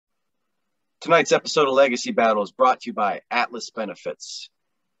Tonight's episode of Legacy Battle is brought to you by Atlas Benefits.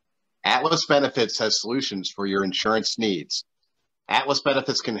 Atlas Benefits has solutions for your insurance needs. Atlas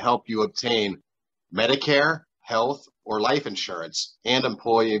Benefits can help you obtain Medicare, health, or life insurance, and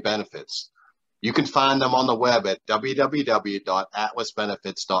employee benefits. You can find them on the web at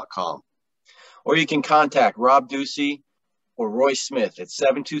www.atlasbenefits.com. Or you can contact Rob Ducey or Roy Smith at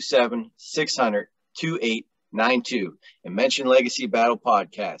 727-600-2892 and mention Legacy Battle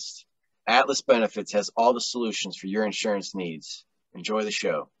Podcast. Atlas Benefits has all the solutions for your insurance needs. Enjoy the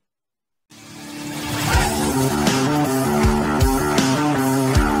show.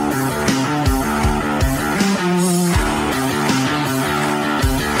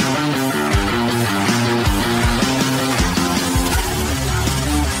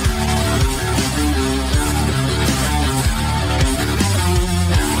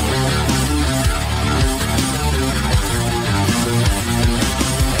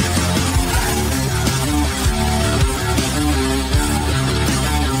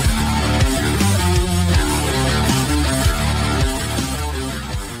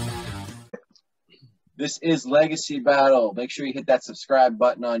 This is Legacy Battle. Make sure you hit that subscribe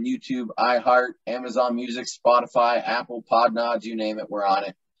button on YouTube, iHeart, Amazon Music, Spotify, Apple, Podnods, you name it, we're on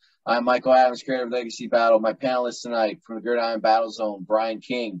it. I'm Michael Adams, creator of Legacy Battle. My panelists tonight from the Gridiron Battle Zone, Brian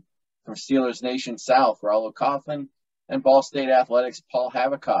King. From Steelers Nation South, Rollo Coughlin. And Ball State Athletics, Paul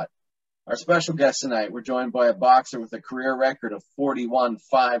Havicott. Our special guest tonight, we're joined by a boxer with a career record of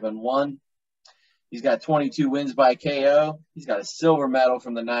 41-5-1. He's got 22 wins by KO. He's got a silver medal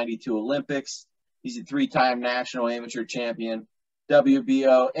from the 92 Olympics. He's a three-time national amateur champion,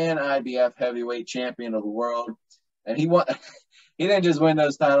 WBO and IBF Heavyweight Champion of the world. And he didn't just win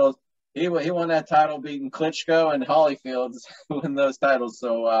those titles. He won that title beating Klitschko and Holyfield to win those titles.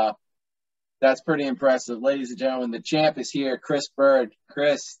 So that's pretty impressive. Ladies and gentlemen, the champ is here, Chris Byrd.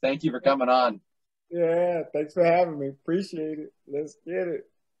 Chris, thank you for coming on. Yeah, thanks for having me. Appreciate it. Let's get it.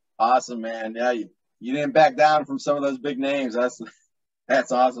 Awesome, man. Yeah, you didn't back down from some of those big names.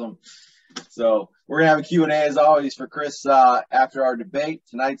 That's awesome. So we're going to have a Q&A as always for Chris after our debate.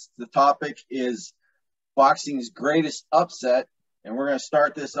 The topic is boxing's greatest upset. And we're going to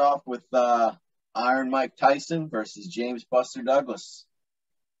start this off with Iron Mike Tyson versus James Buster Douglas.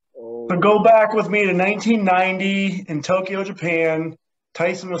 Oh. So go back with me to 1990 in Tokyo, Japan.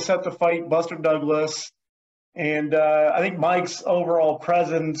 Tyson was set to fight Buster Douglas. And I think Mike's overall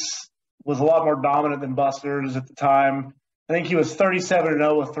presence was a lot more dominant than Buster's at the time. I think he was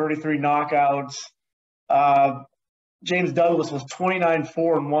 37-0 with 33 knockouts. James Douglas was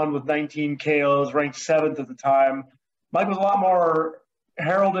 29-4-1 with 19 KOs, ranked 7th at the time. Mike was a lot more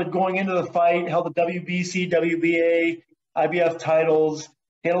heralded going into the fight, held the WBC, WBA, IBF titles.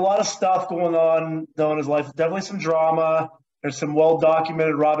 He had a lot of stuff going on, though, in his life. Definitely some drama. There's some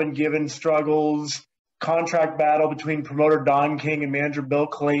well-documented Robin Givens struggles, contract battle between promoter Don King and manager Bill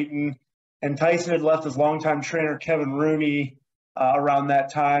Clayton. And Tyson had left his longtime trainer, Kevin Rooney, around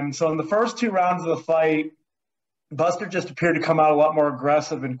that time. So in the first two rounds of the fight, Buster just appeared to come out a lot more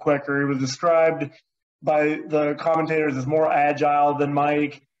aggressive and quicker. He was described by the commentators as more agile than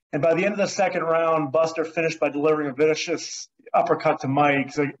Mike. And by the end of the second round, Buster finished by delivering a vicious uppercut to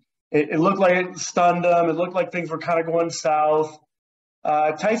Mike. So it looked like it stunned him. It looked like things were kind of going south.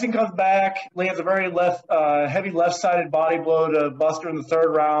 Tyson comes back, lands a very heavy left-sided body blow to Buster in the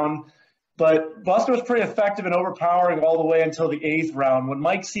third round. But Buster was pretty effective and overpowering all the way until the 8th round, when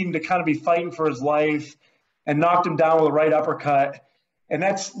Mike seemed to kind of be fighting for his life and knocked him down with a right uppercut. And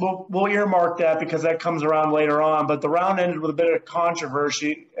we'll earmark that because that comes around later on. But the round ended with a bit of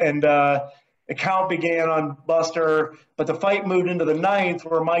controversy, and a count began on Buster. But the fight moved into the 9th,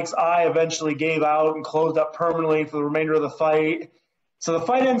 where Mike's eye eventually gave out and closed up permanently for the remainder of the fight. So the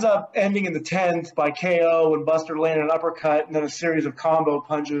fight ends up ending in the 10th by KO when Buster landed an uppercut and then a series of combo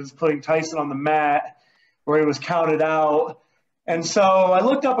punches, putting Tyson on the mat where he was counted out. And so I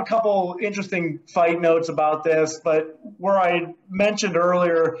looked up a couple interesting fight notes about this, but where I mentioned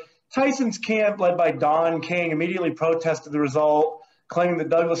earlier, Tyson's camp, led by Don King, immediately protested the result, claiming that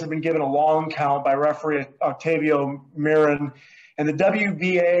Douglas had been given a long count by referee Octavio Miran. And the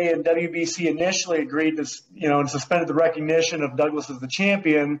WBA and WBC initially agreed to, and suspended the recognition of Douglas as the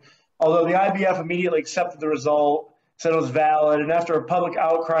champion, although the IBF immediately accepted the result, said it was valid, and after a public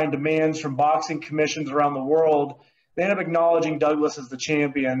outcry and demands from boxing commissions around the world, they ended up acknowledging Douglas as the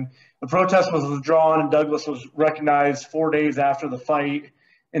champion. The protest was withdrawn, and Douglas was recognized 4 days after the fight.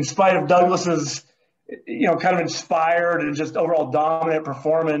 In spite of Douglas's, kind of inspired and just overall dominant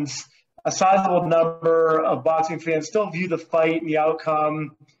performance, a sizable number of boxing fans still view the fight and the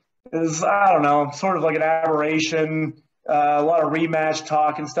outcome as, sort of like an aberration. a lot of rematch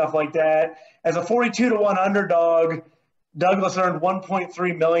talk and stuff like that. As a 42-1 underdog, Douglas earned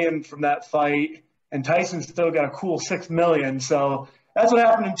 $1.3 million from that fight, and Tyson still got a cool $6 million. So that's what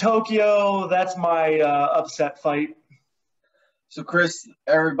happened in Tokyo. That's my upset fight. So, Chris,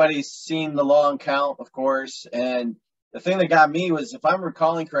 everybody's seen the long count, of course, and the thing that got me was, if I'm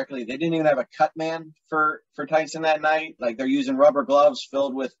recalling correctly, they didn't even have a cut man for Tyson that night. Like, they're using rubber gloves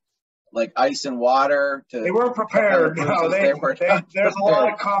filled with like ice and water. They weren't prepared. No, there's a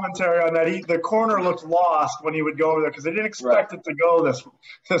lot of commentary on that. The corner looked lost when he would go over there because they didn't expect it to go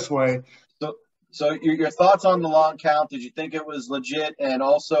this way. So your thoughts on the long count? Did you think it was legit? And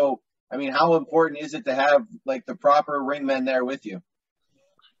also, I mean, how important is it to have like the proper ringmen there with you?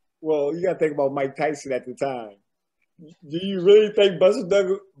 Well, you got to think about Mike Tyson at the time. Do you really think Buster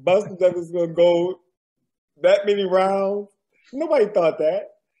Douglas was going to go that many rounds? Nobody thought that.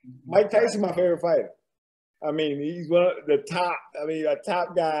 Mike Tyson, my favorite fighter. I mean, he's one of the top. I mean, a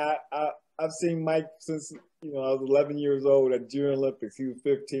top guy. I've seen Mike since I was 11 years old at Junior Olympics. He was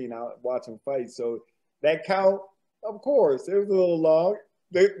 15. I was watching fights. So that count, of course, it was a little long.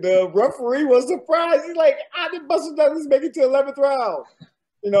 The referee was surprised. He's like, "How did Buster Douglas make it to 11th round?"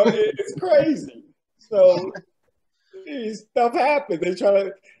 It's crazy. So stuff happens.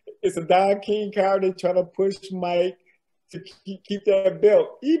 It's a Don King card. They try to push Mike to keep that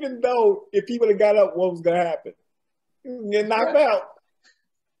belt, even though if he would have got up, what was going to happen? He was going to get knocked out.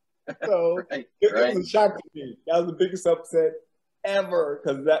 So it was a shock to me. That was the biggest upset ever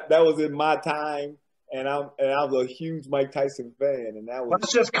because that was in my time, and I was a huge Mike Tyson fan. And that was.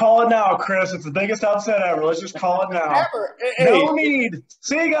 Let's just call it now, Chris. It's the biggest upset ever. Let's just call it now. Ever. No need.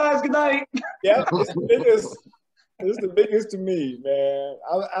 See you guys. Good night. Yeah, it's the biggest. It's the biggest to me, man.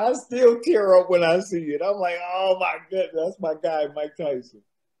 I still tear up when I see it. I'm like, oh my goodness, that's my guy, Mike Tyson.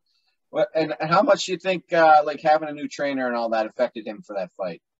 Well, and how much do you think like having a new trainer and all that affected him for that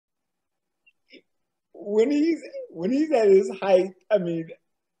fight? When he's at his height, I mean,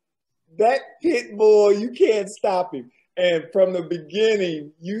 that pit bull, you can't stop him. And from the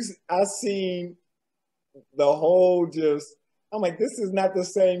beginning, I seen the whole I'm like, this is not the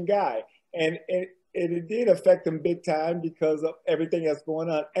same guy. And it did affect him big time because of everything that's going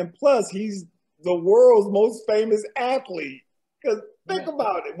on. And plus, he's the world's most famous athlete. Because think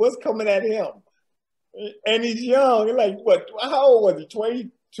about it, what's coming at him? And he's young. Like, what? How old was he?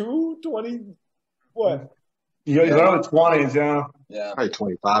 22, 20, what? Yeah, he's early 20s, yeah. Yeah. Probably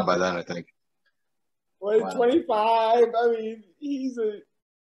 25 by then, I think. Well, wow. 25. I mean,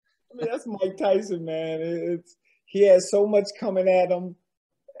 that's Mike Tyson, man. He has so much coming at him.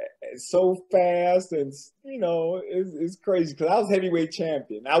 So fast, and it's crazy because I was heavyweight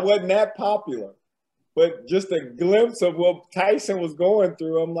champion. I wasn't that popular, but just a glimpse of what Tyson was going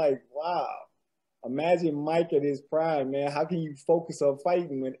through, I'm like, wow. Imagine Mike at his prime, man. How can you focus on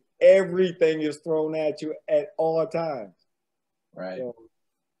fighting when everything is thrown at you at all times? Right. So,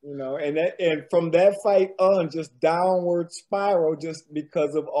 and from that fight on, just downward spiral, just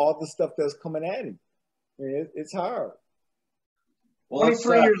because of all the stuff that's coming at him. I mean, it's hard. Well,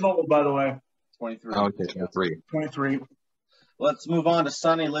 23 years old, by the way. 23. Oh, okay, 23. 23. Let's move on to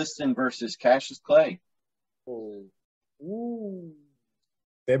Sonny Liston versus Cassius Clay. Oh. Ooh.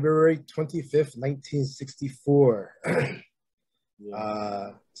 February 25th, 1964.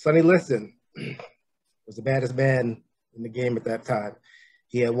 Sonny Liston was the baddest man in the game at that time.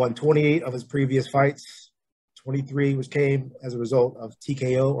 He had won 28 of his previous fights, 23 which came as a result of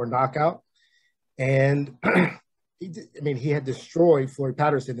TKO or knockout. And he had destroyed Floyd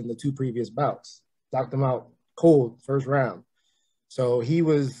Patterson in the two previous bouts, knocked him out cold first round. So he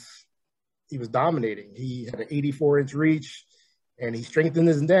was dominating. He had an 84-inch reach, and he strengthened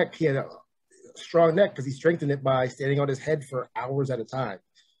his neck. He had a strong neck because he strengthened it by standing on his head for hours at a time.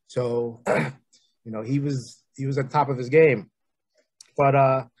 So, he was at the top of his game.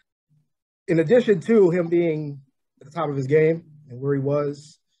 But in addition to him being at the top of his game and where he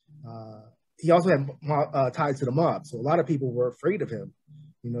was, he also had ties to the mob. So a lot of people were afraid of him,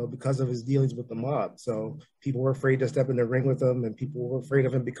 because of his dealings with the mob. So people were afraid to step in the ring with him, and people were afraid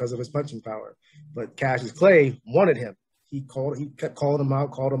of him because of his punching power. But Cassius Clay wanted him. He kept calling him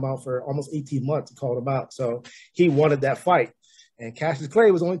out for almost 18 months. He called him out. So he wanted that fight. And Cassius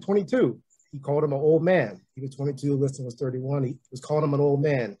Clay was only 22. He called him an old man. He was 22, Liston was 31. He was calling him an old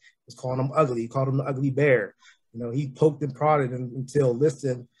man. He was calling him ugly. He called him the ugly bear. He poked and prodded him until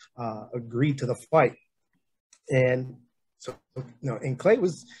Liston agreed to the fight. And so, and Clay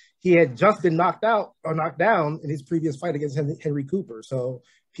he had just been knocked down in his previous fight against Henry Cooper. So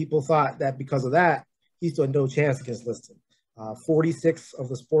people thought that because of that, he still had no chance against Liston. 46 of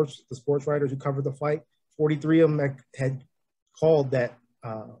the sports writers who covered the fight, 43 of them had called that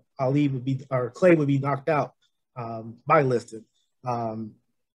Ali would be, or Clay would be knocked out by Liston.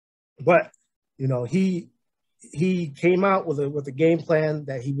 But you know, he came out with a game plan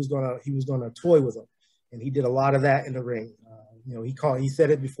that he was gonna toy with him, and he did a lot of that in the ring. You know, he said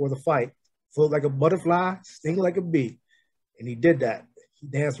it before the fight: float like a butterfly, sting like a bee, and he did that. He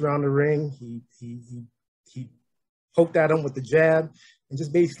danced around the ring. He poked at him with the jab and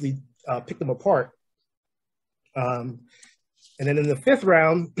just basically picked him apart. And then in the fifth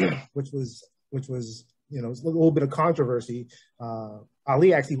round, which was you know, a little bit of controversy.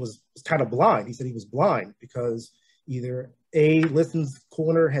 Ali actually was kind of blind. He said he was blind because either Liston's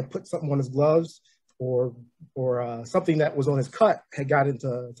corner had put something on his gloves, or something that was on his cut had got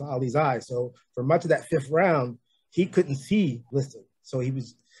into Ali's eyes. So for much of that fifth round, he couldn't see Liston. So he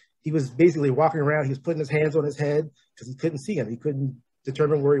was basically walking around. He was putting his hands on his head because he couldn't see him. He couldn't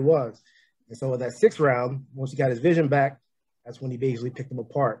determine where he was. And so in that sixth round, once he got his vision back, that's when he basically picked him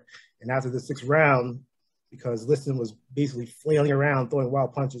apart. And after the sixth round, because Liston was basically flailing around, throwing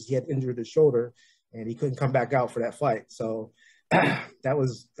wild punches, he had injured his shoulder, and he couldn't come back out for that fight. So that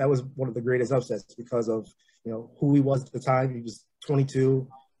was one of the greatest upsets because of, you know, who he was at the time. He was 22,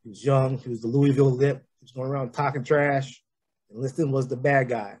 he was young, he was the Louisville Lip, he was going around talking trash, and Liston was the bad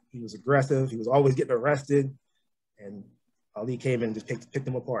guy. He was aggressive, he was always getting arrested, and Ali came in and just picked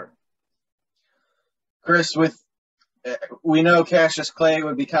him apart. Chris, we know Cassius Clay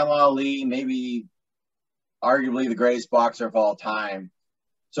would become Ali, maybe arguably the greatest boxer of all time.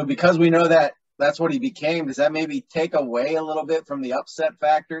 So because we know that that's what he became, does that maybe take away a little bit from the upset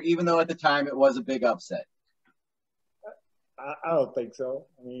factor, even though at the time it was a big upset? I don't think so.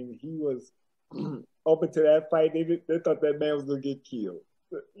 I mean, he was open to that fight. They thought that man was going to get killed.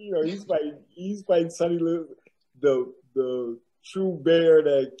 You know, he's fighting Sonny Liston, the true bear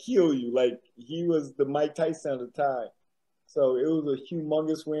that kill you. Like, he was the Mike Tyson at the time. So it was a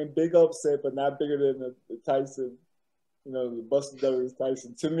humongous win, big upset, but not bigger than the Tyson, you know, the Buster Douglas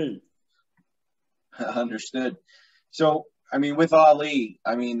Tyson to me. Understood. So, I mean, with Ali,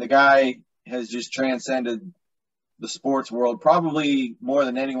 I mean, the guy has just transcended the sports world, probably more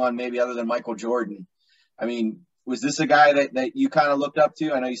than anyone, maybe other than Michael Jordan. I mean, was this a guy that you kind of looked up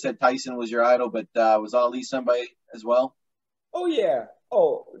to? I know you said Tyson was your idol, but was Ali somebody as well? Oh, yeah.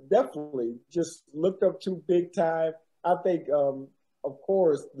 Oh, definitely. Just looked up to big time. I think, of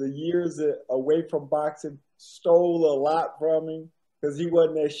course, the years away from boxing stole a lot from him because he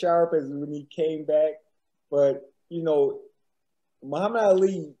wasn't as sharp as when he came back. But, you know, Muhammad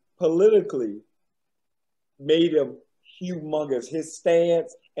Ali politically made him humongous. His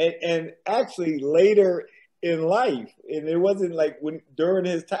stance, and actually later in life, and it wasn't like during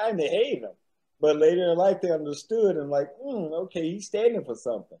his time they hated him, but later in life they understood and like, okay, he's standing for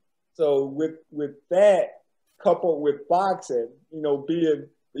something. So with that, coupled with boxing, you know,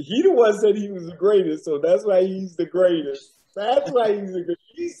 he the one said he was the greatest, so that's why he's the greatest. That's why he's the greatest.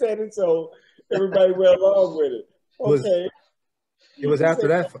 He said it, so everybody went along with it. Okay. It was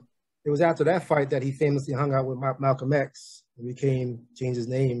after that fight that he famously hung out with Malcolm X and changed his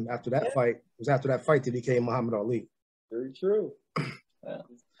name after that fight. It was after that fight that he became Muhammad Ali. Very true.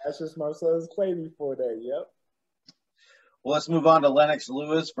 That's just Marcellus Clay before that. Yep. Well, let's move on to Lennox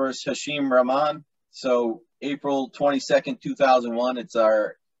Lewis versus Hashim Rahman. So April 22nd, 2001, it's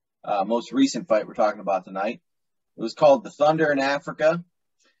our most recent fight we're talking about tonight. It was called the Thunder in Africa.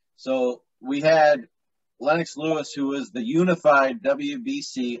 So we had Lennox Lewis, who was the unified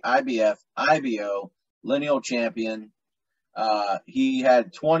WBC, IBF, IBO lineal champion. He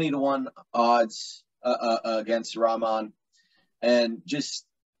had 20-1 odds against Rahman. And just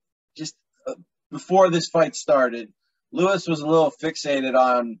before this fight started, Lewis was a little fixated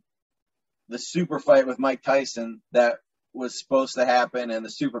on the super fight with Mike Tyson that was supposed to happen and the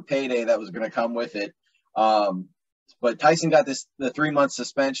super payday that was going to come with it. But Tyson got the 3-month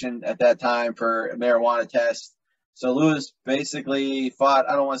suspension at that time for a marijuana test. So Lewis basically fought,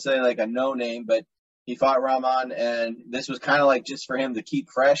 I don't want to say like a no-name, but he fought Rahman, and this was kind of like just for him to keep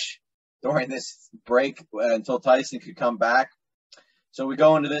fresh during this break until Tyson could come back. So we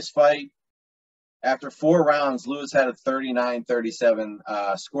go into this fight. After 4 rounds, Lewis had a 39-37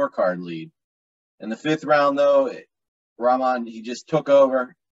 scorecard lead. In the 5th round, though, Rahman, he just took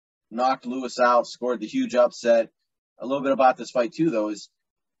over, knocked Lewis out, scored the huge upset. A little bit about this fight, too, though, is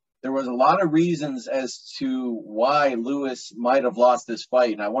there was a lot of reasons as to why Lewis might have lost this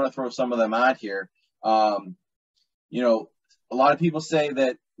fight, and I want to throw some of them out here. You know, a lot of people say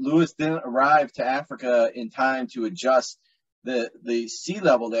that Lewis didn't arrive to Africa in time to adjust. The sea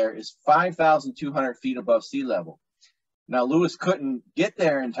level there is 5,200 feet above sea level. Now, Lewis couldn't get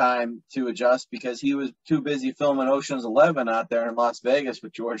there in time to adjust because he was too busy filming Ocean's 11 out there in Las Vegas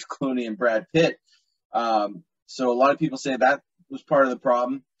with George Clooney and Brad Pitt. So a lot of people say that was part of the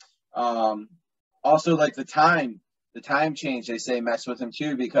problem. Also, like the time change, they say messed with him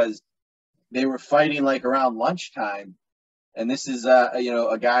too, because they were fighting like around lunchtime. And this is,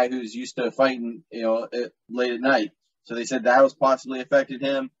 a guy who's used to fighting, late at night. So they said that was possibly affected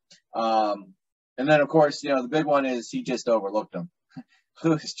him. And then, of course, the big one is he just overlooked him.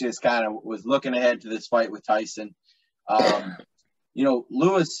 Lewis just kind of was looking ahead to this fight with Tyson.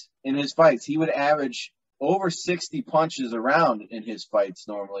 Lewis, in his fights, he would average over 60 punches around in his fights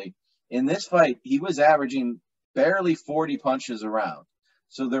normally. In this fight, he was averaging barely 40 punches around.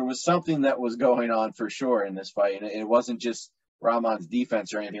 So there was something that was going on for sure in this fight. And it wasn't just Rahman's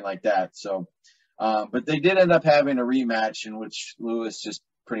defense or anything like that. So, but they did end up having a rematch in which Lewis just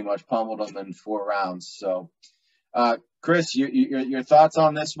pretty much pummeled him in 4 rounds. So, Chris, your thoughts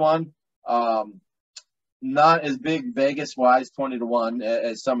on this one? Not as big Vegas-wise, 20-1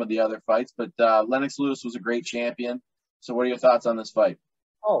 as some of the other fights, but Lennox Lewis was a great champion. So what are your thoughts on this fight?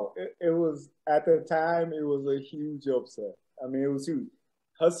 Oh, it was, at the time, it was a huge upset. I mean, it was huge.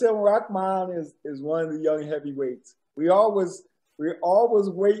 Hassan Rahman is one of the young heavyweights. We're always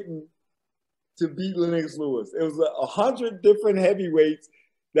waiting to beat Lennox Lewis. It was 100 different heavyweights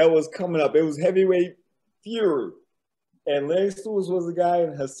that was coming up. It was heavyweight fury. And Lennox Lewis was the guy,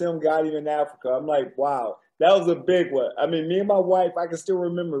 and Hassan got him in Africa. I'm like, wow, that was a big one. I mean, me and my wife, I can still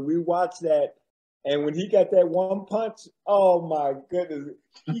remember, we watched that, and when he got that one punch, oh my goodness,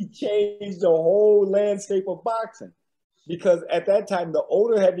 he changed the whole landscape of boxing. Because at that time, the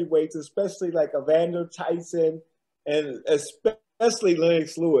older heavyweights, especially like Evander Tyson, and especially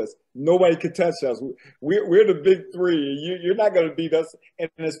Lennox Lewis, nobody could touch us. We're the big three. You're not going to beat us.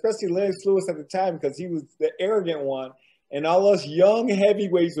 And especially Lennox Lewis at the time, because he was the arrogant one. And all us young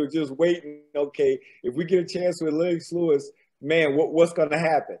heavyweights were just waiting, okay, if we get a chance with Lennox Lewis, man, what's going to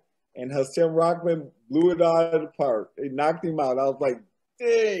happen? And Hassan Rahman blew it out of the park. They knocked him out. I was like,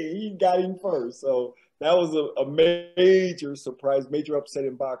 dang, he got him first. So that was a major surprise, major upset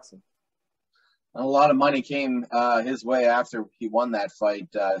in boxing. A lot of money came his way after he won that fight.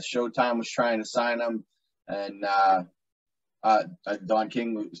 Showtime was trying to sign him, and Don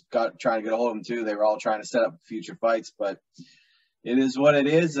King was trying to get a hold of him too. They were all trying to set up future fights, but it is what it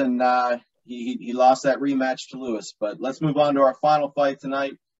is, and he lost that rematch to Lewis. But let's move on to our final fight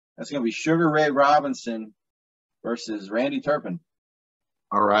tonight. That's going to be Sugar Ray Robinson versus Randy Turpin.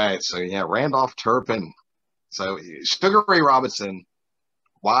 All right, so yeah, Randolph Turpin. So Sugar Ray Robinson,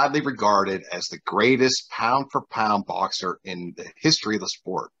 widely regarded as the greatest pound-for-pound boxer in the history of the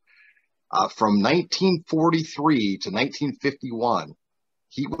sport. From 1943 to 1951,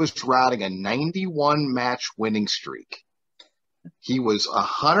 he was riding a 91-match winning streak. He was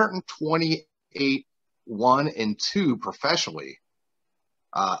 128 1-2 professionally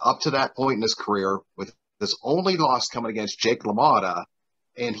up to that point in his career, with his only loss coming against Jake LaMotta.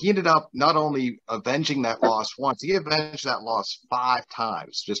 And he ended up not only avenging that loss once, he avenged that loss 5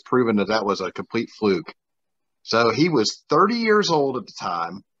 times, just proving that was a complete fluke. So he was 30 years old at the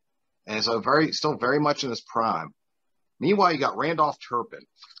time, and so still very much in his prime. Meanwhile, you got Randolph Turpin.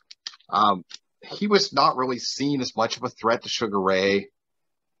 He was not really seen as much of a threat to Sugar Ray.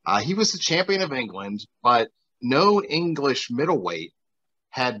 He was the champion of England, but no English middleweight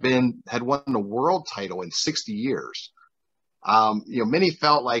had won the world title in 60 years. Many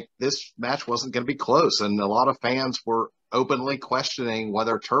felt like this match wasn't going to be close, and a lot of fans were openly questioning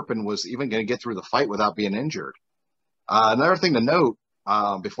whether Turpin was even going to get through the fight without being injured. Another thing to note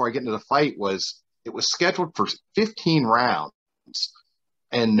before I get into the fight was it was scheduled for 15 rounds,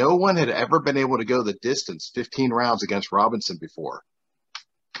 and no one had ever been able to go the distance 15 rounds against Robinson before.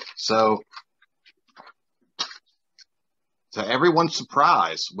 So to everyone's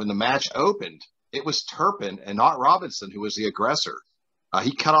surprise, when the match opened, it was Turpin and not Robinson who was the aggressor.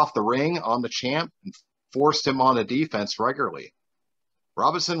 He cut off the ring on the champ and forced him on the defense regularly.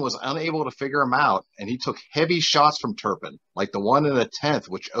 Robinson was unable to figure him out, and he took heavy shots from Turpin, like the one in the 10th,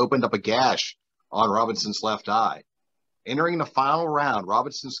 which opened up a gash on Robinson's left eye. Entering the final round,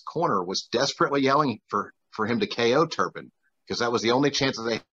 Robinson's corner was desperately yelling for him to KO Turpin, because that was the only chance that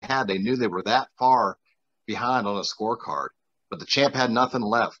they had. They knew they were that far behind on a scorecard, but the champ had nothing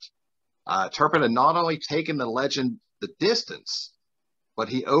left. Turpin had not only taken the legend the distance, but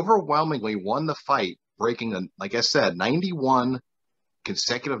he overwhelmingly won the fight, breaking, like I said, 91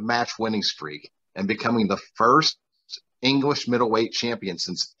 consecutive match winning streak and becoming the first English middleweight champion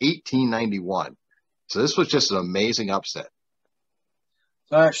since 1891. So this was just an amazing upset.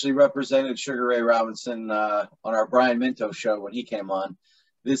 I actually represented Sugar Ray Robinson on our Brian Minto show when he came on.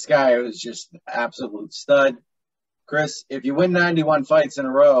 This guy was just an absolute stud. Chris, if you win 91 fights in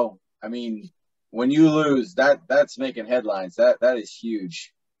a row, I mean, when you lose, that's making headlines. That is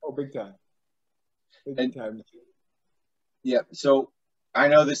huge. Oh, big time. Big time. Yeah, so I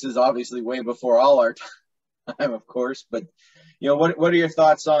know this is obviously way before all our time, of course, but what are your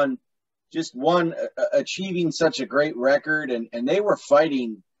thoughts on just one achieving such a great record, and they were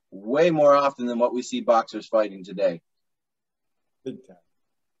fighting way more often than what we see boxers fighting today. Big time.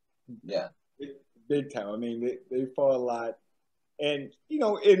 Yeah. Big time. I mean, they fought a lot. And,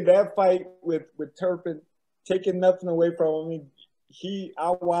 in that fight with Turpin, taking nothing away from him,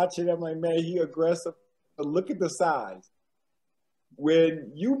 I watch it, I'm like, man, he aggressive. But look at the size.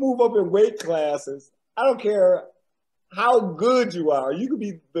 When you move up in weight classes, I don't care how good you are. You could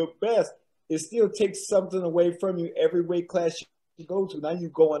be the best. It still takes something away from you every weight class you go to. Now you're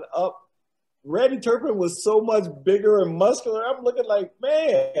going up. Randy Turpin was so much bigger and muscular. I'm looking like,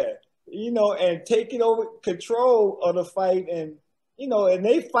 man, and taking over control of the fight. And, and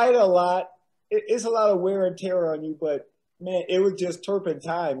they fight a lot. It's a lot of wear and tear on you. But, man, it was just Turpin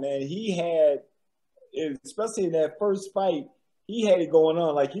time, man. He had, especially in that first fight, he had it going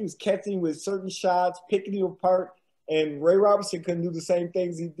on. Like, he was catching with certain shots, picking you apart. And Ray Robinson couldn't do the same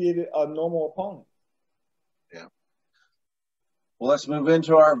things he did a normal opponent. Yeah. Well, let's move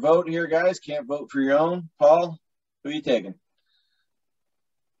into our vote here, guys. Can't vote for your own. Paul, who are you taking?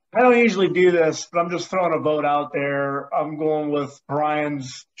 I don't usually do this, but I'm just throwing a vote out there. I'm going with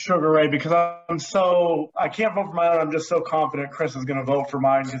Brian's Sugar Ray because I can't vote for my own. I'm just so confident Chris is going to vote for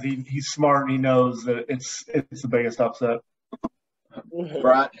mine because he's smart and he knows that it's the biggest upset.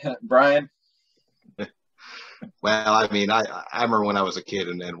 Brian? Well, I mean, I remember when I was a kid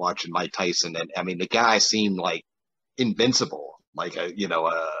and watching Mike Tyson, and I mean, the guy seemed like invincible, like a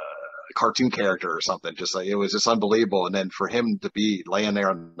cartoon character or something. Just like, it was just unbelievable. And then for him to be laying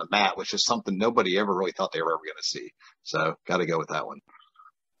there on the mat was just something nobody ever really thought they were ever going to see. So, got to go with that one.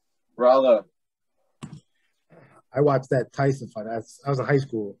 Rollo. I watched that Tyson fight. I was in high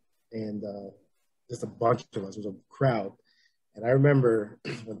school, and just a bunch of us. It was a crowd, and I remember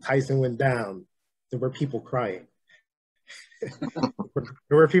when Tyson went down, there were people crying.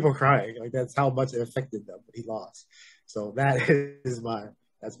 There were people crying. Like, that's how much it affected them, but he lost. So that's my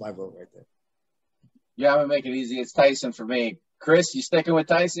vote right there. Yeah, I'm gonna make it easy. It's Tyson for me. Chris, you sticking with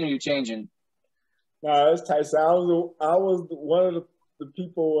Tyson or you changing? No, it's Tyson. I was one of the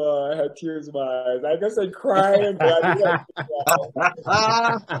people had tears in my eyes. I guess I crying, but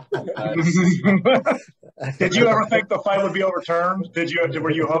Did you ever think the fight would be overturned?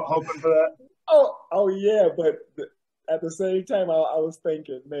 Were you hoping for that? Oh yeah, but at the same time, I was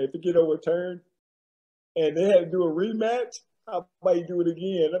thinking, man, if it get overturned and they had to do a rematch, I might do it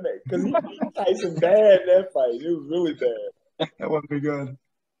again. I mean, because he beat Tyson bad in that fight. It was really bad. That wouldn't be good.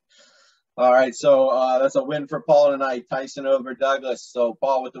 All right, so that's a win for Paul tonight. Tyson over Douglas. So,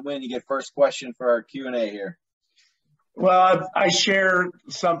 Paul, with the win, you get first question for our Q&A here. Well, I share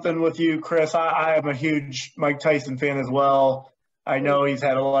something with you, Chris. I am a huge Mike Tyson fan as well. I know he's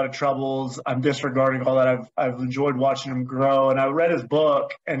had a lot of troubles. I'm disregarding all that. I've enjoyed watching him grow. And I read his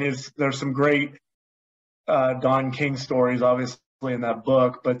book, and there's some great Don King stories, obviously, in that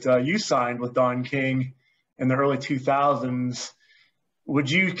book. But you signed with Don King in the early 2000s. Would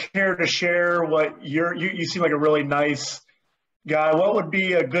you care to share what you seem like a really nice guy. What would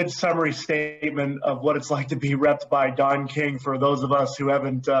be a good summary statement of what it's like to be repped by Don King for those of us who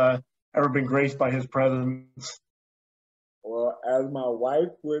haven't ever been graced by his presence? Well, as my wife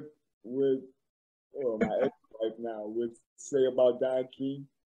my ex-wife now would say about Don King,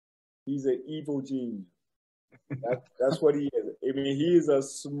 he's an evil genius. That's what he is. I mean, he is a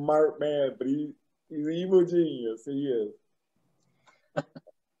smart man, but he's an evil genius. He is.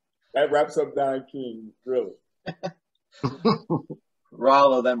 That wraps up Don King, really.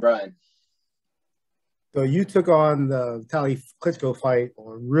 Rollo, then Brian. So you took on the Vitaly Klitschko fight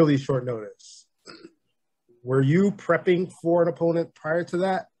on really short notice. Were you prepping for an opponent prior to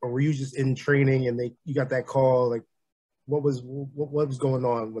that, or were you just in training and you got that call? Like, what was going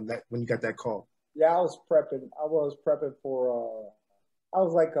on when you got that call? Yeah, I was prepping. I was prepping for. I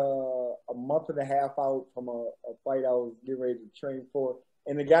was like a month and a half out from a fight I was getting ready to train for,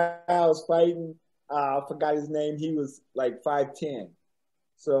 and the guy I was fighting, I forgot his name. He was like 5'10",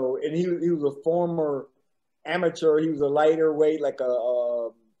 so and he was a former amateur. He was a lighter weight, like a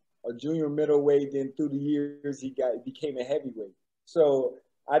junior middleweight. Then through the years, he became a heavyweight. So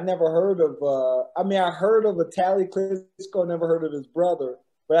I never heard of. I heard of Vitaly Klitschko. Never heard of his brother,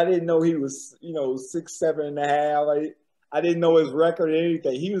 but I didn't know he was 6'7.5". I didn't know his record or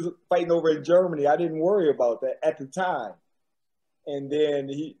anything. He was fighting over in Germany. I didn't worry about that at the time. And then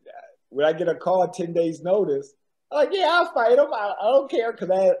when I get a call 10 days notice, I'm like, yeah, I'll fight him. I don't care, because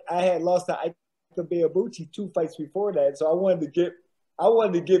I had lost to Ike Beabuchi 2 fights before that. So I wanted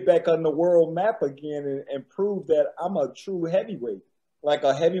to get back on the world map again and prove that I'm a true heavyweight, like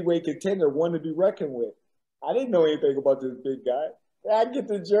a heavyweight contender, one to be reckoned with. I didn't know anything about this big guy. I get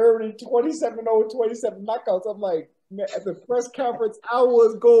to Germany, 27-0, 27 knockouts. I'm like, man, at the press conference, I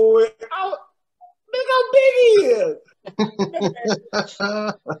was going, look how big he is.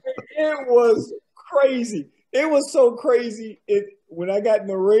 It was crazy. It was so crazy. When I got in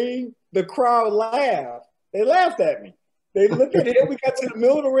the ring, the crowd laughed. They laughed at me. They looked at it. We got to the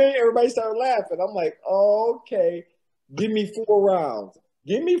middle of the ring. Everybody started laughing. I'm like, okay, give me 4 rounds.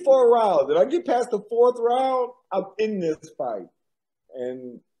 Give me 4 rounds. If I get past the 4th round, I'm in this fight.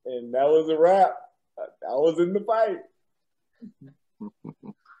 And that was a wrap. I was in the fight.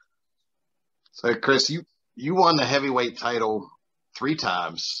 So, Chris, you won the heavyweight title 3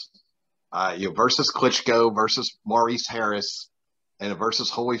 times. You versus Klitschko, versus Maurice Harris, and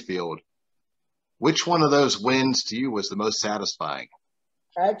versus Holyfield. Which one of those wins to you was the most satisfying?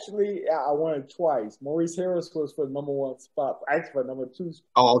 Actually, I won it twice. Maurice Harris was for the #1 spot. Actually, for #2 spot.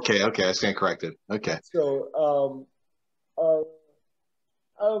 Oh, okay. I stand corrected. Okay. So,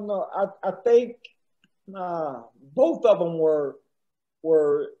 I don't know. I think both of them were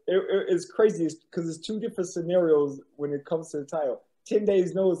it's crazy because it's 2 different scenarios when it comes to the title. 10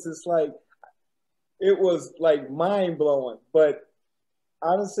 days notice, it's like it was like mind blowing. But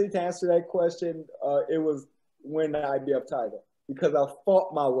honestly, to answer that question, it was win the IBF title because I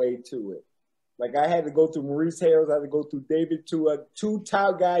fought my way to it. Like I had to go through Maurice Harris, I had to go through David Tua, 2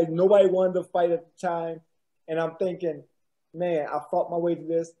 top guys nobody wanted to fight at the time, and I'm thinking, man, I fought my way to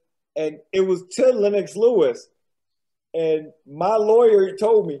this, and it was to Lennox Lewis. And my lawyer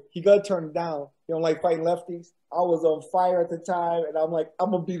told me he got to turn it down. He don't like fighting lefties. I was on fire at the time, and I'm like,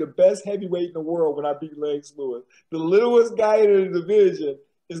 I'm going to be the best heavyweight in the world when I beat Lennox Lewis. The littlest guy in the division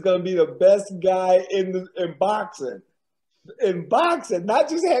is going to be the best guy in boxing. In boxing, not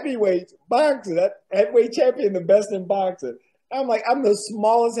just heavyweights, boxing. That heavyweight champion, the best in boxing. I'm like, I'm the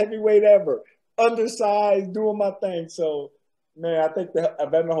smallest heavyweight ever. Undersized, doing my thing. So, man, I think the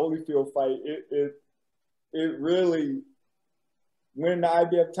Evander Holyfield fight, it really, winning the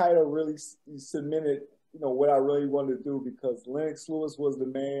IBF title really cemented, what I really wanted to do, because Lennox Lewis was the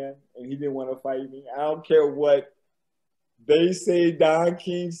man and he didn't want to fight me. I don't care what they say, Don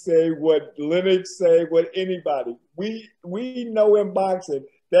King say, what Lennox say, what anybody. We know in boxing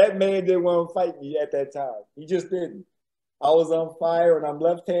that man didn't want to fight me at that time. He just didn't. I was on fire and I'm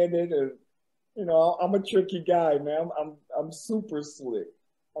left-handed, and I'm a tricky guy, man. I'm super slick.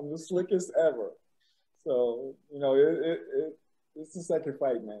 I'm the slickest ever. So, it's the second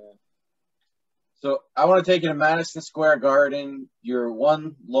fight, man. So I want to take you to Madison Square Garden, your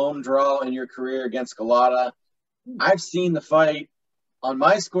one lone draw in your career against Galata. I've seen the fight. On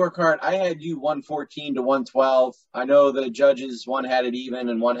my scorecard, I had you 114 to 112. I know the judges, one had it even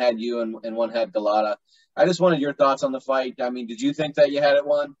and one had you and one had Galata. I just wanted your thoughts on the fight. I mean, did you think that you had it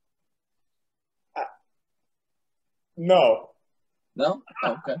won? No. No?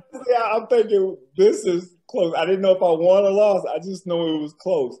 Oh, okay. Yeah, I'm thinking this is close. I didn't know if I won or lost. I just know it was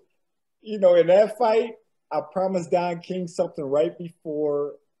close. In that fight, I promised Don King something right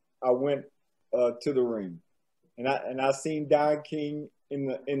before I went to the ring. And I seen Don King in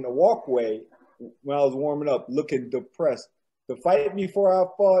the walkway when I was warming up, looking depressed. The fight before I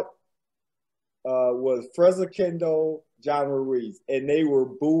fought was Freza Kendo, John Ruiz, and they were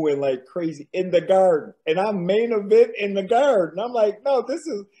booing like crazy in the Garden. And I'm main event in the Garden. I'm like, no, this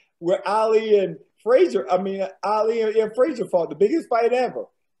is where Ali and Frazier fought, the biggest fight ever.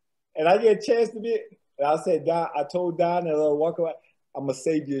 And I get a chance to be, and I said, Don, I told Don as I was walking away, I'm going to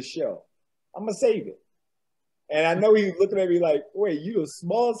save your show. I'm going to save it. And I know he's looking at me like, wait, you the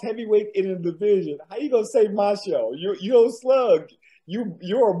smallest heavyweight in the division. How you going to save my show? You don't slug.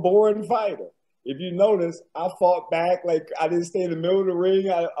 You're a boring fighter. If you notice, I fought back. Like, I didn't stay in the middle of the ring.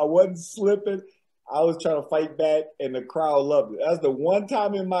 I wasn't slipping. I was trying to fight back, and the crowd loved it. That's the one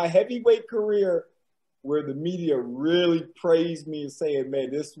time in my heavyweight career where the media really praised me and saying, man,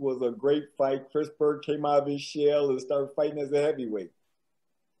 this was a great fight. Chris Byrd came out of his shell and started fighting as a heavyweight.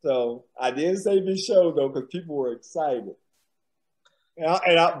 So I did save his show, though, because people were excited.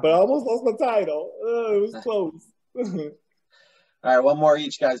 But I almost lost my title. It was close. All right, one more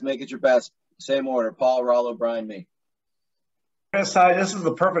each, guys. Make it your best. Same order. Paul, Rollo, Brian, me. Chris, this is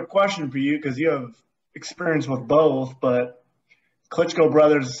the perfect question for you because you have experience with both, but Klitschko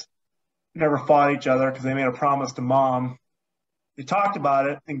brothers never fought each other because they made a promise to mom. They talked about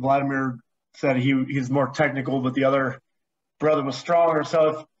it. I think Vladimir said he's more technical, but the other brother was stronger. So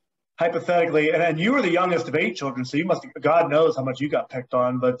if, hypothetically, and you were the youngest of 8 children, so you must, God knows how much you got picked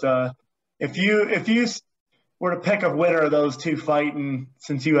on. But if you were to pick a winner of those two fighting,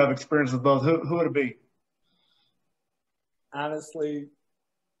 since you have experience with both, who would it be? Honestly,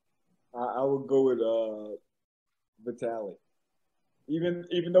 I would go with Vitaly.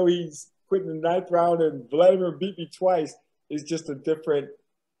 Even though he's quit in the 9th round and Vladimir beat me twice, it's just a different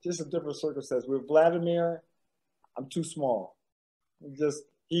circumstance. With Vladimir, I'm too small.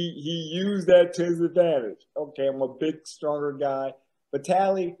 He used that to his advantage. Okay, I'm a big, stronger guy.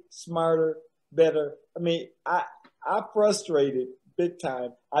 Vitaly, smarter, better. I mean, I frustrated big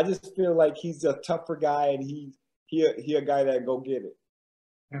time. I just feel like he's a tougher guy, and he a guy that go get it.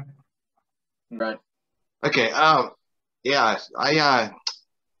 Yeah. Right. Okay. Yeah.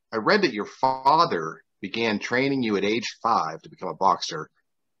 I read that your father began training you at age 5 to become a boxer.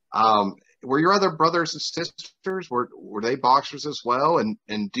 Were your other brothers and sisters, were they boxers as well?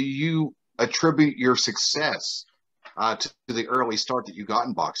 And do you attribute your success to the early start that you got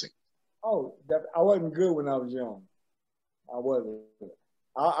in boxing? Oh, I wasn't good when I was young. I wasn't.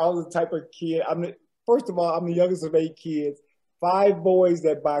 I was the type of kid. First of all, I'm the youngest of 8 kids. 5 boys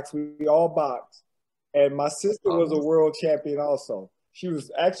that box. We all box. And my sister was a world champion also. She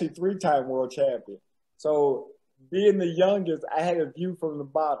was actually 3-time world champion. So being the youngest, I had a view from the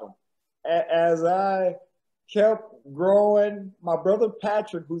bottom. As I kept growing, my brother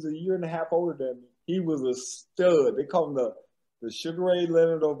Patrick, who's a 1.5 years older than me, he was a stud. They call him the Sugar Ray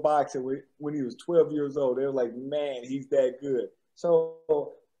Leonard of boxing when he was 12 years old. They were like, man, he's that good.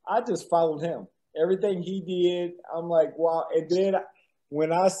 So I just followed him. Everything he did, I'm like, wow. And then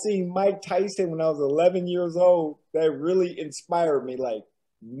when I seen Mike Tyson when I was 11 years old, that really inspired me. Like,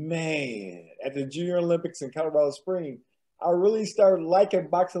 man, at the Junior Olympics in Colorado Springs, I really started liking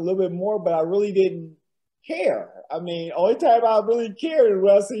boxing a little bit more, but I really didn't care. I mean, only time I really cared was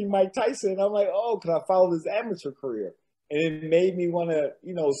when I seen Mike Tyson. I'm like, oh, because I followed his amateur career. And it made me want to,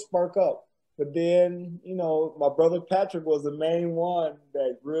 spark up. But then, my brother Patrick was the main one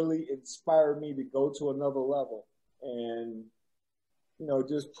that really inspired me to go to another level. And,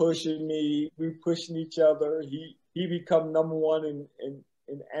 just pushing me, we pushing each other. He become number 1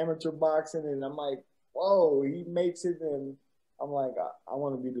 in amateur boxing. And I'm like, whoa, he makes it. And I'm like, I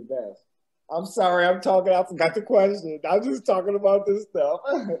want to be the best. I'm sorry, I forgot the question. I'm just talking about this stuff.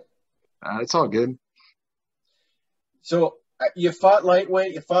 It's all good. So you fought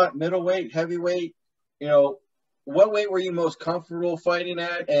lightweight, you fought middleweight, heavyweight. What weight were you most comfortable fighting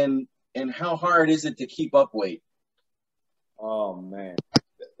at, and how hard is it to keep up weight? Oh, man.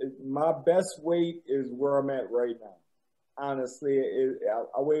 My best weight is where I'm at right now. Honestly,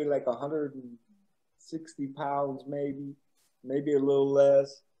 I weigh like 160 pounds, maybe a little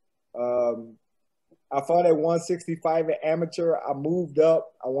less. I fought at 165 at amateur. I moved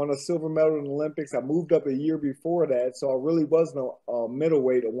up. I won a silver medal in the Olympics. I moved up a year before that, so I really wasn't a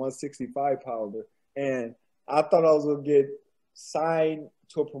middleweight, a 165 pounder. And I thought I was going to get signed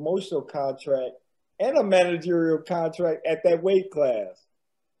to a promotional contract and a managerial contract at that weight class.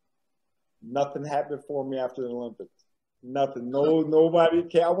 Nothing happened for me after the Olympics. Nothing. Nobody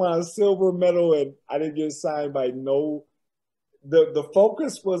came. I won a silver medal, and I didn't get signed by no. The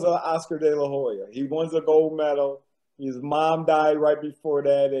focus was on Oscar De La Hoya. He won the gold medal. His mom died right before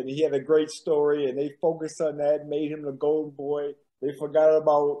that, and he had a great story, and they focused on that, made him the golden boy. They forgot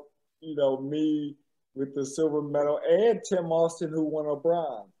about, me with the silver medal, and Tim Austin, who won a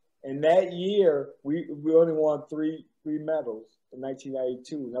bronze. And that year, we only won three medals in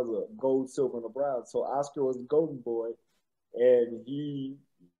 1992. And that was a gold, silver, and a bronze. So Oscar was the golden boy, and he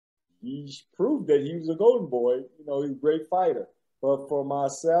proved that he was a golden boy. He was a great fighter. But for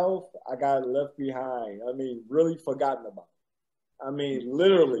myself, I got left behind. I mean, really forgotten about. I mean,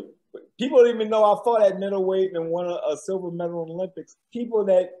 literally. People don't even know I fought at middleweight and won a silver medal in the Olympics. People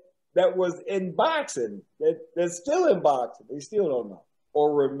that was in boxing, that's still in boxing, they still don't know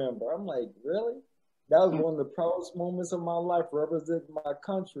or remember. I'm like, really? That was one of the proudest moments of my life, representing my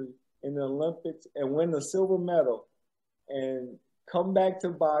country in the Olympics and win the silver medal. And come back to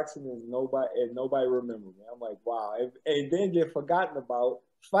boxing and nobody remember me. I'm like, wow. And then get forgotten about.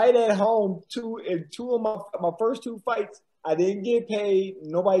 Fight at home, two of my first 2 fights, I didn't get paid.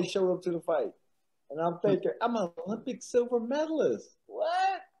 Nobody showed up to the fight. And I'm thinking, I'm an Olympic silver medalist.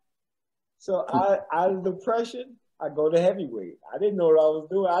 What? So out of depression, I go to heavyweight. I didn't know what I was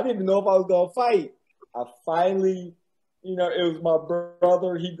doing. I didn't even know if I was going to fight. I finally, it was my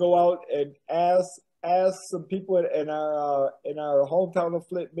brother. He'd go out and ask some people in our hometown of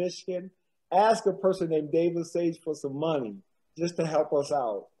Flint, Michigan. ask a person named David Sage for some money just to help us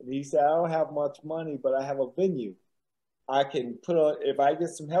out. And he said, I don't have much money, but I have a venue. I can put on, if I get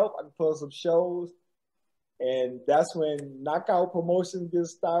some help, I can put on some shows. And that's when Knockout Promotions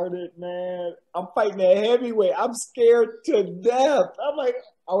gets started, man. I'm fighting at heavyweight. I'm scared to death. I'm like,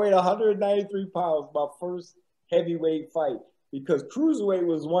 I weighed 193 pounds, my first heavyweight fight, because cruiserweight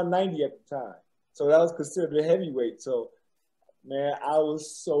was 190 at the time. So that was considered a heavyweight. So, man, I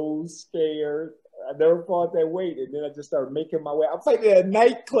was so scared. I never fought that weight. And then I just started making my way. I'm fighting at a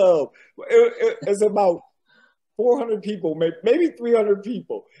nightclub. It's about 400 people, maybe 300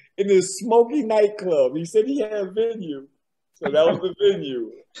 people in this smoky nightclub. He said he had a venue. So that was the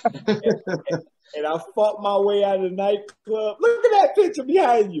venue. And I fought my way out of the nightclub. Look at that picture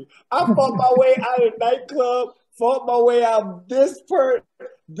behind you. I fought my way out of the nightclub, fought my way out of this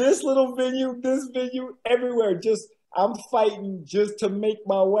little venue, this venue, everywhere. I'm fighting just to make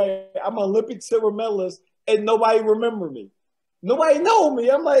my way. I'm an Olympic silver medalist, and nobody remember me. Nobody know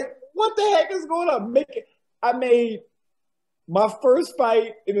me. I'm like, what the heck is going on? I made my first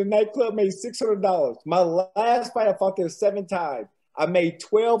fight in the nightclub made $600. My last fight, I fought there 7 times. I made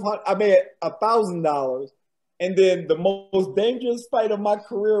 $1,000. And then the most dangerous fight of my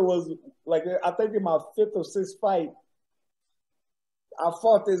career was, like, I think in my 5th or 6th fight, I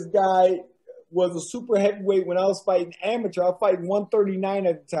fought this guy, was a super heavyweight when I was fighting amateur. I was fighting 139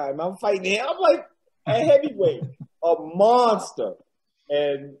 at the time. I'm fighting him. I'm like a heavyweight, a monster.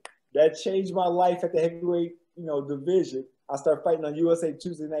 And that changed my life at the heavyweight, division. I started fighting on USA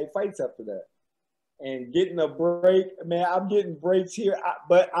Tuesday Night Fights after that. And getting a break, man, I'm getting breaks here,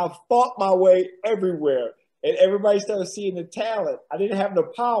 but I fought my way everywhere. And everybody started seeing the talent. I didn't have the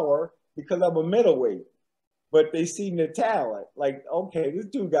power because I'm a middleweight, but they seen the talent. Like, okay, this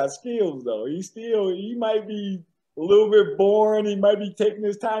dude got skills though. He might be a little bit boring. He might be taking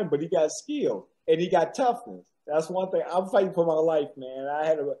his time, but he got skill and he got toughness. That's one thing. I'm fighting for my life, man.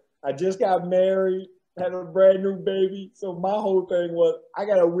 I just got married, had a brand new baby. So my whole thing was I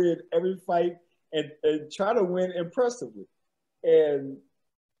got to win every fight and try to win impressively. And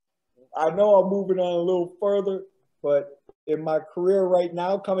I know I'm moving on a little further, but in my career right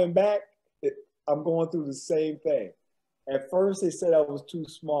now, coming back, I'm going through the same thing. At first, they said I was too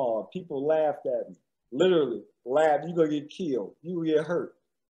small. People laughed at me, literally laughed. You're going to get killed. You're going to get hurt.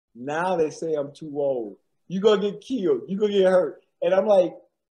 Now they say I'm too old. You're going to get killed. You're going to get hurt. And I'm like,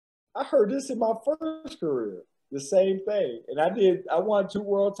 I heard this in my first career, the same thing. And I won 2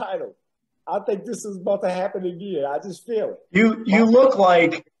 world titles. I think this is about to happen again. I just feel it. You look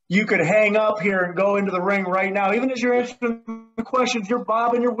like you could hang up here and go into the ring right now. Even as you're answering the questions, you're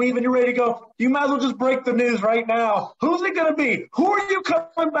bobbing, you're weaving, you're ready to go. You might as well just break the news right now. Who's it going to be? Who are you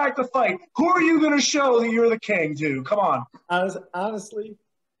coming back to fight? Who are you going to show that you're the king to? Come on. Honestly,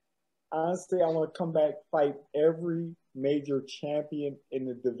 I want to come back, fight every major champion in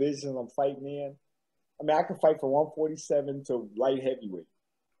the division I'm fighting in. I mean, I can fight from 147 to light heavyweight.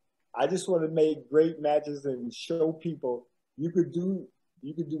 I just want to make great matches and show people you could do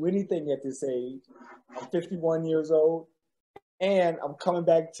anything at this age. I'm 51 years old, and I'm coming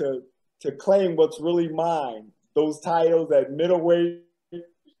back to claim what's really mine. Those titles at middleweight,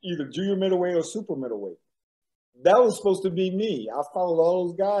 either junior middleweight or super middleweight. That was supposed to be me. I followed all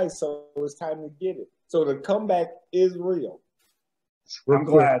those guys, so it's time to get it. So the comeback is real. I'm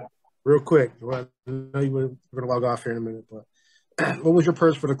glad. Real quick, I know we're going to log off here in a minute, but what was your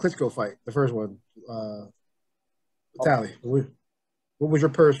purse for the Klitschko fight, the first one? Tally. What was your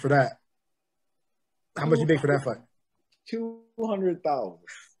purse for that? How much you make for that fight? $200,000.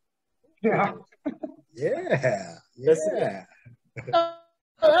 Yeah. Yeah.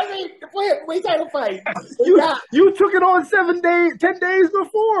 I mean, we got to fight. You took it on 10 days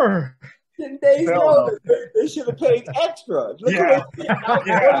before. 10 days ago, they should have paid extra. Look at it.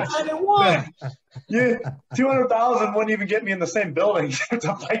 Yeah, 200,000 wouldn't even get me in the same building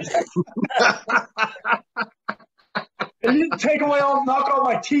to fight. And you take away knock all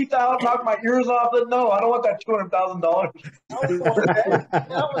my teeth out, knock my ears off. No, I don't want that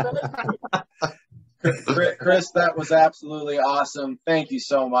 $200,000. Chris, that was absolutely awesome. Thank you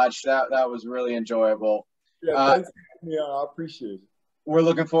so much. That was really enjoyable. Yeah, thanks. Yeah, I appreciate it. We're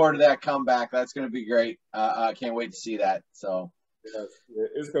looking forward to that comeback. That's going to be great. I can't wait to see that. So, yes,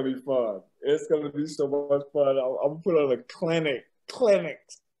 it's going to be fun. It's going to be so much fun. I'm going to put on a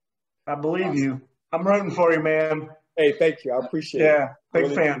clinics. I believe you. I'm rooting for you, man. Hey, thank you. I appreciate it. Yeah,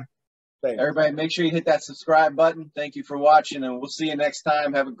 big fan. Thanks. Everybody, make sure you hit that subscribe button. Thank you for watching, and we'll see you next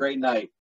time. Have a great night.